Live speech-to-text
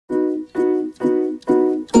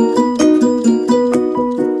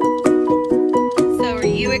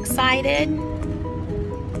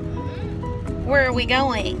where are we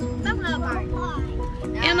going? Buffalo Park.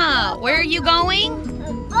 Emma, where are you going?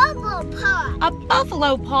 Buffalo Park. A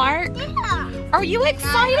buffalo park? Yeah. Are you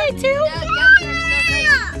excited too?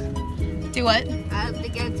 Do what? The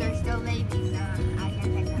goats are still babies, so I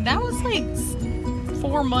can take them. That was like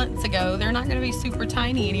 4 months ago. They're not going to be super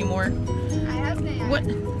tiny anymore. I hope they are. What?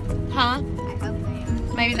 Huh? I hope they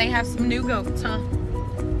are. Maybe they have some new goats, huh?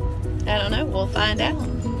 I don't know. We'll find out.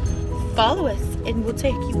 Follow us and we'll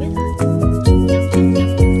take you with us.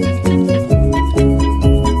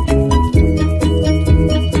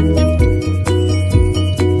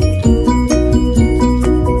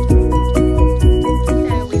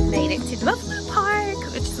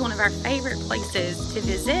 Our favorite places to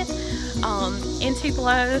visit in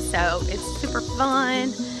Tupelo, so it's super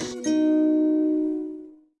fun.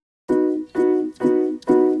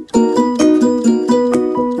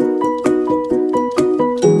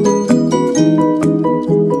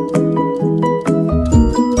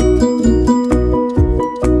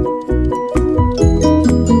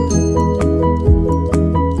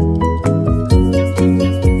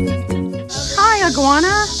 Hi,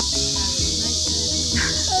 iguana.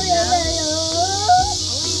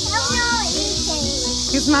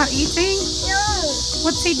 He's not eating? No.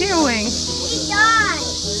 What's he doing? He died.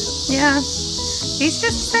 Yeah. He's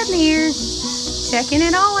just sitting here, checking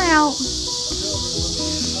it all out.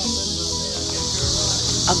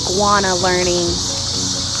 Iguana learning.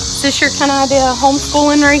 Is this your kind of idea of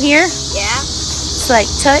homeschooling right here? Yeah. It's like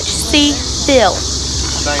touch, see, feel.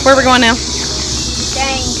 Where are we going now?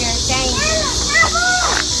 Danger, danger.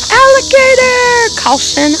 Alligator!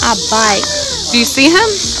 Caution, I bite. Do you see him?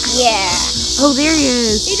 Yeah. Oh, there he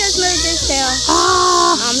is. He just moved his tail.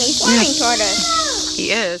 Ah, He's swimming toward us.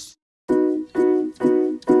 he is.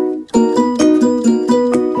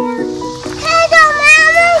 Hello,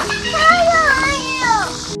 Mama. How are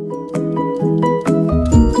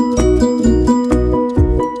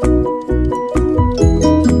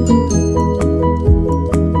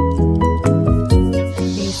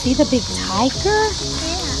Do you see the big tiger?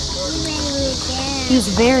 Yeah. He's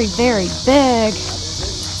very, very big.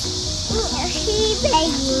 He's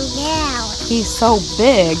baby now. He's so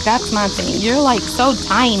big. That's my thing. You're like so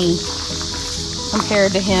tiny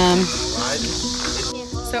compared to him.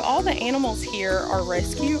 So all the animals here are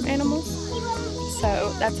rescue animals.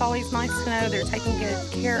 So that's always nice to know they're taken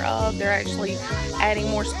good care of. They're actually adding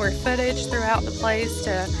more square footage throughout the place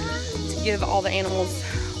to give all the animals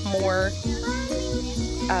more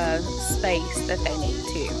space that they need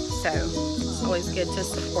too. So it's always good to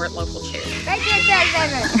support local charities. Right there,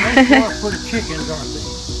 David. They're for the chickens, aren't they?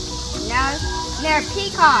 No, they're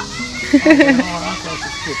peacocks. Oh, I thought the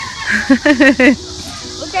chickens.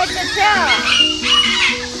 Look at the tail.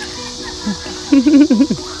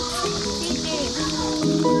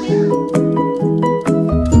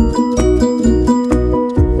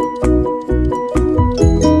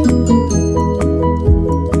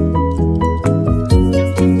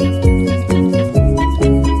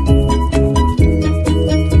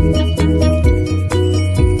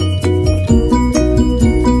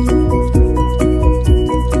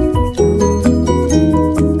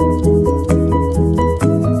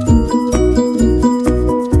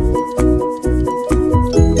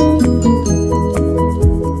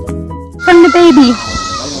 From the baby.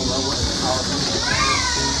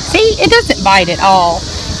 See, it doesn't bite at all.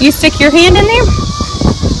 You stick your hand in there.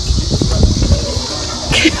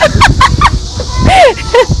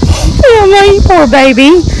 Oh my poor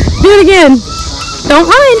baby. Do it again. Don't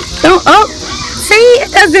run. Don't. Oh, see,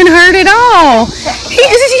 it doesn't hurt at all. He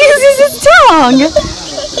just uses his tongue.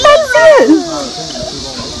 That's it.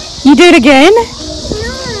 You do it again?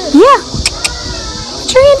 Yeah.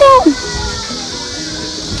 Put your hand out.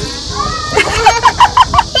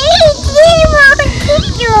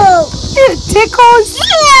 It tickles?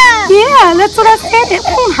 Yeah. Yeah, that's what I said. It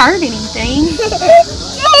won't hurt anything.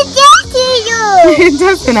 It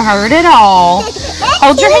doesn't hurt at all.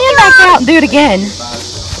 Hold your hand back out and do it again.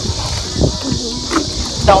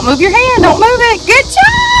 Don't move your hand. Don't move it. Good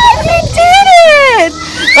job. You did it.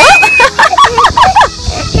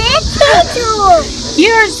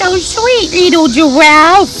 You're so sweet, little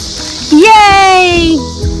giraffe. Yay.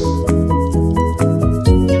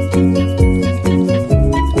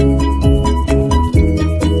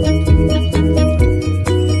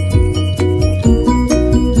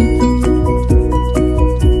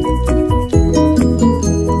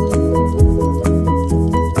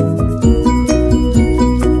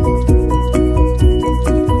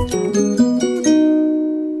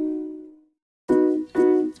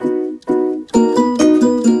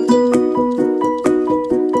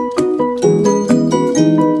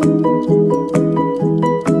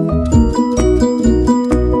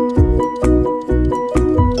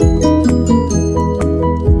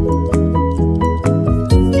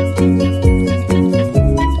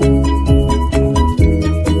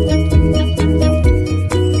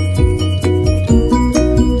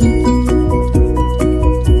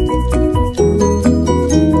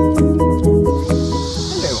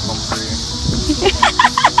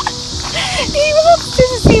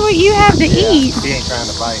 eat. He ain't trying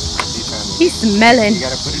to bite. He's trying to. He's smelling. You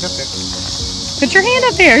gotta put it up there. Put your hand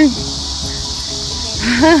up there.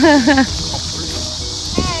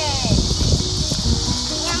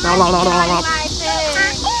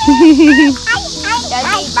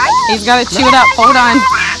 He's got to chew it up. Hold on. I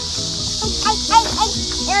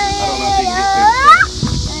don't know if he can get to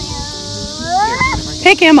it.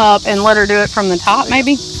 Pick him up and let her do it from the top,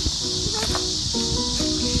 maybe.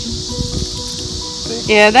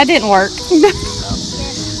 Yeah, that didn't work.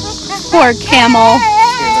 Poor camel.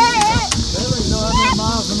 Billy, you know how many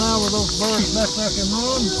miles an hour those birds back there can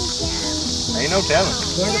run? Ain't no telling.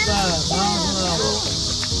 35 miles an hour.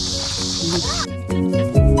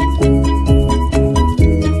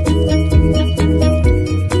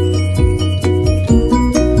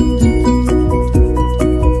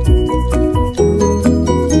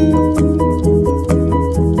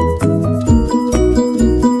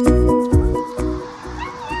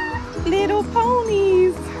 Little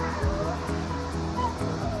ponies.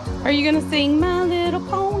 Are you gonna sing My Little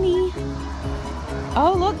Pony?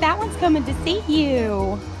 Oh, look, that one's coming to see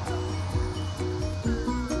you.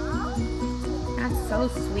 That's so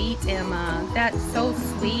sweet, Emma. That's so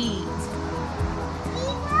sweet.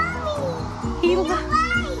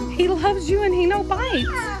 He loves you and he no bites.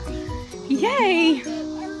 Yay.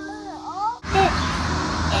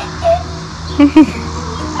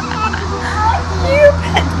 You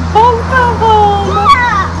pet both of them.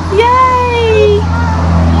 Yay.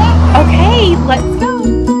 Okay, let's go.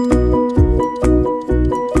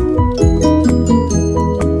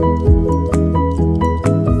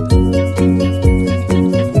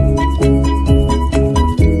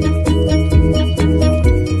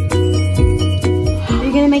 Are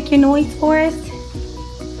you gonna make your noise for us?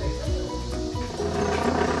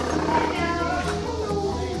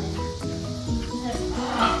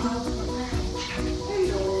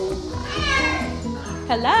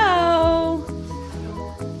 Hello?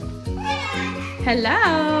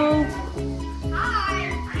 Hello?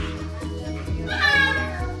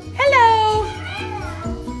 Hello?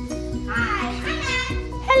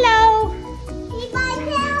 Hello?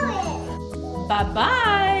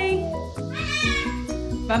 Bye-bye.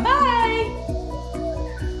 Bye-bye.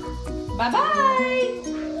 Bye-bye.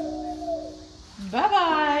 Bye-bye.